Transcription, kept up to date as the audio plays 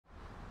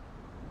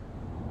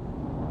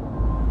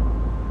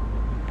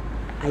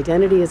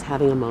Identity is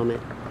having a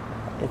moment.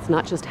 It's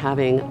not just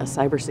having a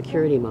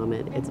cybersecurity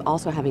moment, it's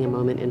also having a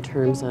moment in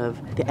terms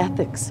of the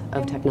ethics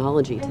of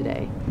technology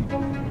today.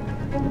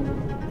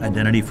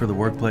 Identity for the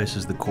workplace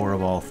is the core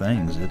of all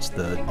things. It's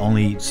the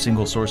only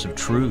single source of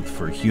truth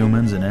for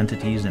humans and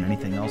entities and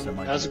anything else that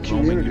might be. As a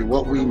community,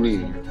 what we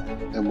need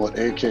and what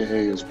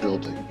AKA is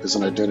building is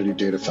an identity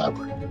data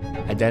fabric.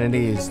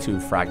 Identity is too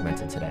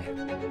fragmented today.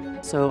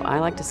 So I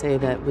like to say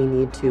that we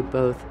need to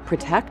both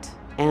protect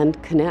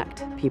and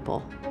connect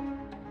people.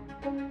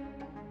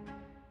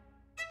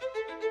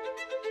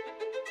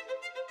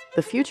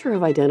 The future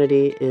of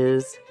identity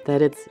is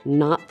that it's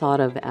not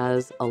thought of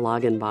as a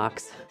login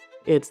box.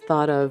 It's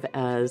thought of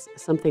as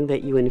something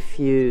that you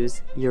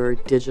infuse your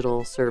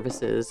digital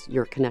services,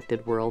 your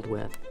connected world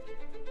with.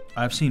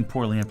 I've seen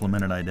poorly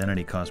implemented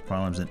identity cause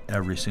problems in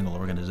every single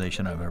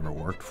organization I've ever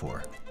worked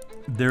for.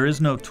 There is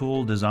no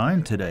tool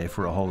designed today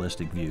for a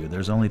holistic view.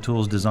 There's only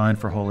tools designed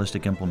for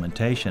holistic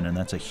implementation, and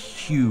that's a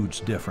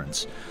huge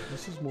difference.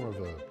 This is more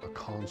of a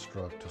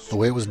construct. The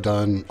way it was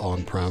done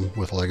on-prem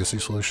with legacy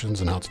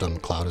solutions and how it's done in the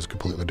cloud is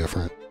completely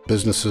different.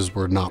 Businesses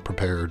were not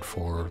prepared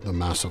for the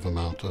massive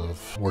amount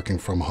of working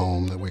from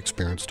home that we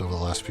experienced over the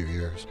last few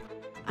years.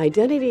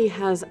 Identity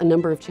has a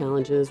number of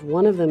challenges,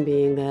 one of them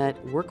being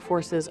that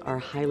workforces are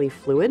highly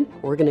fluid,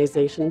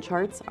 organization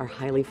charts are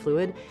highly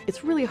fluid.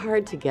 It's really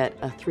hard to get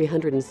a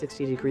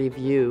 360-degree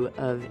view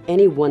of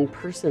any one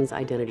person's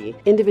identity.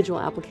 Individual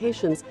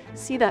applications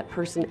see that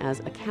person as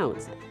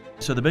accounts.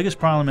 So the biggest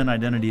problem in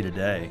identity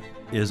today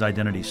is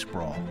identity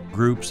sprawl.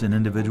 Groups and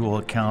individual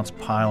accounts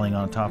piling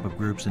on top of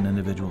groups and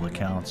individual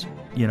accounts.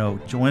 You know,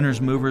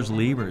 joiners, movers,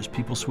 leavers,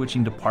 people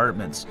switching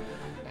departments.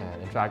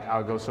 And in fact, I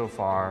would go so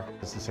far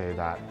as to say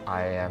that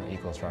IAM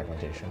equals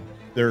fragmentation.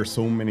 There are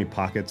so many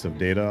pockets of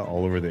data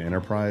all over the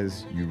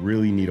enterprise. You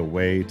really need a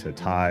way to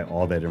tie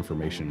all that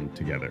information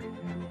together.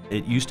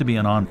 It used to be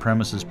an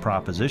on-premises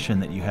proposition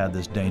that you had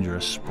this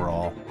dangerous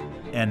sprawl,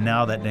 and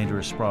now that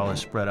dangerous sprawl is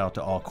spread out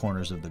to all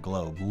corners of the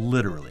globe,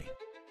 literally.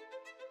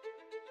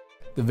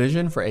 The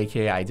vision for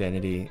AKA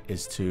Identity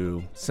is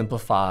to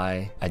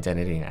simplify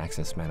identity and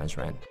access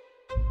management.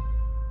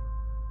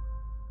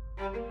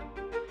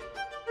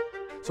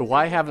 So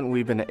why haven't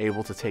we been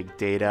able to take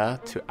data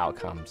to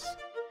outcomes?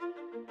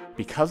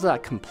 Because of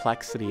that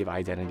complexity of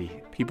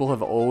identity, people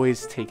have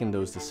always taken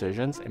those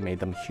decisions and made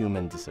them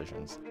human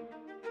decisions.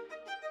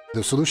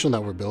 The solution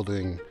that we're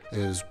building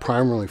is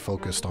primarily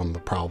focused on the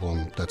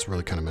problem that's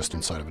really kind of missed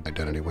inside of an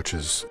identity, which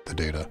is the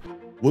data.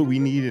 What we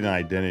need in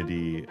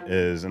identity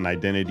is an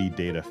identity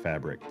data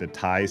fabric that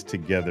ties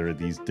together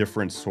these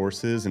different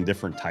sources and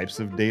different types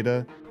of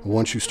data.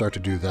 Once you start to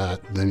do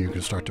that, then you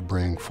can start to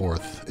bring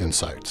forth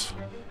insights.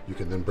 You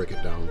can then break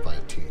it down by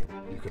a team.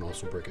 You can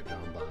also break it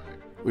down by...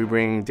 We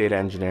bring data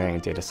engineering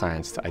and data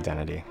science to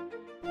identity.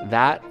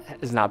 That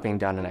is not being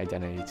done in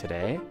identity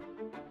today.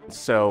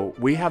 So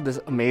we have this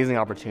amazing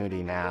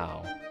opportunity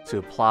now to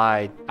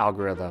apply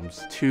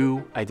algorithms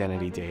to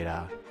identity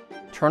data,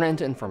 turn it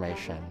into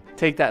information,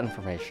 take that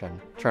information,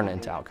 turn it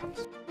into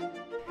outcomes.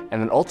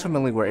 And then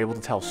ultimately we're able to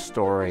tell a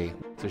story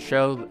to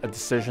show a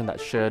decision that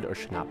should or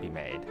should not be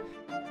made.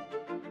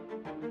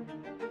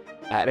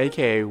 At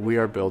AKA, we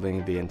are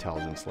building the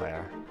intelligence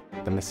layer,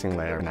 the missing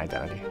layer in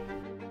identity.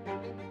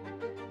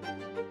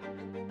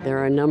 There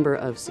are a number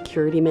of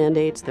security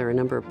mandates, there are a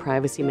number of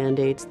privacy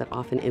mandates that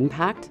often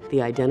impact the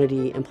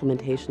identity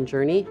implementation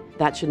journey.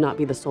 That should not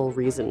be the sole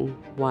reason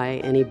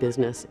why any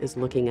business is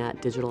looking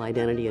at digital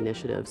identity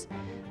initiatives.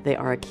 They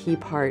are a key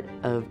part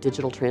of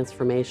digital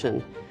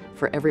transformation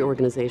for every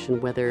organization,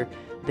 whether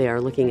they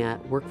are looking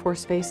at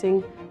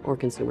workforce-facing or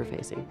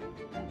consumer-facing.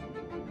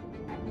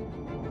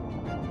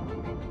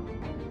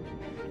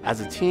 As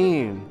a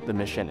team, the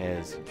mission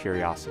is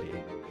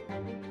curiosity,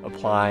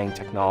 applying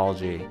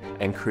technology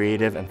in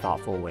creative and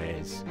thoughtful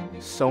ways.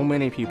 So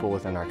many people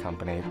within our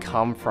company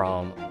come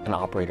from an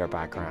operator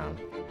background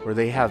where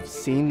they have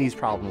seen these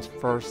problems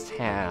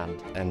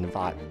firsthand and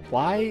thought,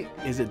 why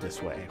is it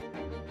this way?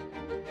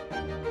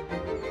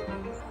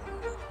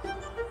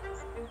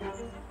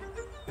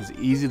 It's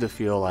easy to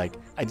feel like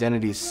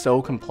identity is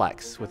so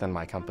complex within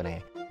my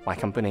company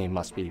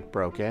must be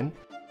broken.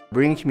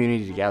 Bringing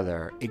community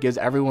together, it gives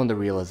everyone the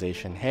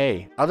realization,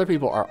 hey, other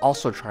people are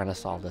also trying to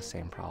solve the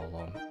same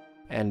problem,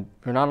 and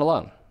you're not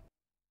alone.